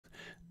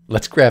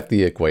Let's graph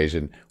the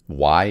equation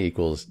y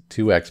equals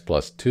 2x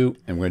plus 2,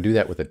 and we're going to do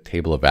that with a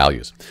table of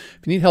values. If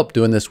you need help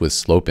doing this with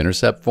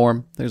slope-intercept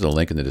form, there's a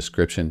link in the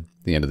description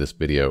at the end of this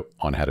video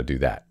on how to do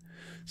that.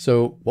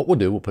 So what we'll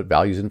do, we'll put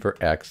values in for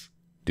x,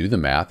 do the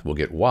math, we'll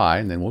get y,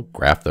 and then we'll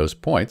graph those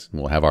points,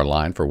 and we'll have our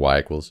line for y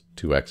equals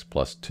 2x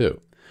plus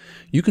 2.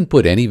 You can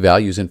put any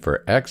values in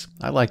for x.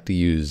 I like to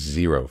use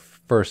 0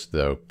 first,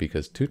 though,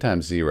 because 2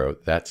 times 0,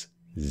 that's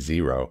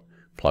 0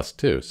 plus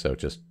 2, so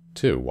just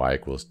 2, y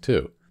equals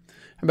 2.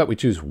 How about we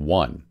choose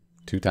 1?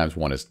 2 times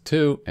 1 is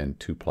 2, and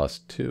 2 plus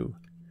 2,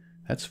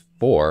 that's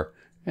 4.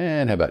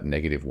 And how about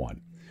negative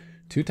 1?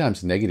 2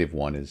 times negative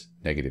 1 is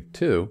negative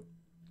 2.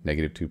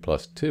 Negative 2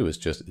 plus 2 is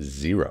just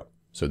 0.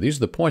 So these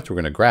are the points we're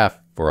going to graph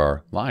for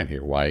our line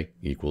here, y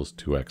equals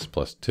 2x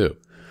plus 2.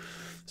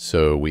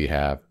 So we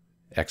have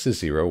x is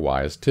 0,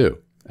 y is 2.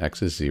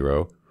 X is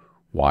 0,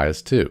 y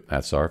is 2.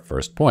 That's our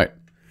first point.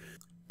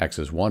 X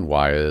is 1,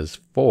 y is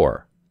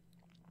 4.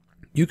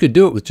 You could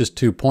do it with just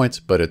 2 points,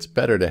 but it's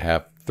better to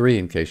have 3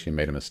 in case you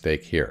made a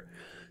mistake here.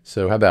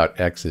 So how about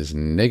x is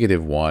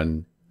negative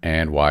 1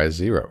 and y is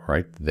 0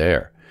 right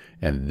there.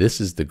 And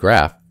this is the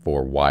graph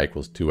for y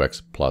equals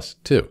 2x plus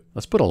 2.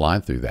 Let's put a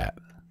line through that.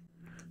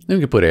 Then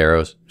we can put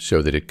arrows,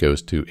 show that it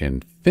goes to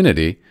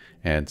infinity.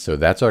 And so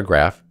that's our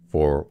graph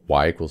for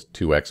y equals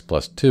 2x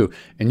plus 2.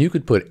 And you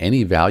could put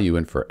any value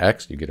in for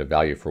x. You get a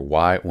value for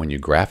y. When you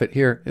graph it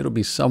here, it'll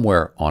be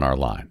somewhere on our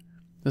line.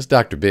 This is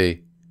Dr.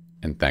 B,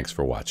 and thanks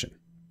for watching.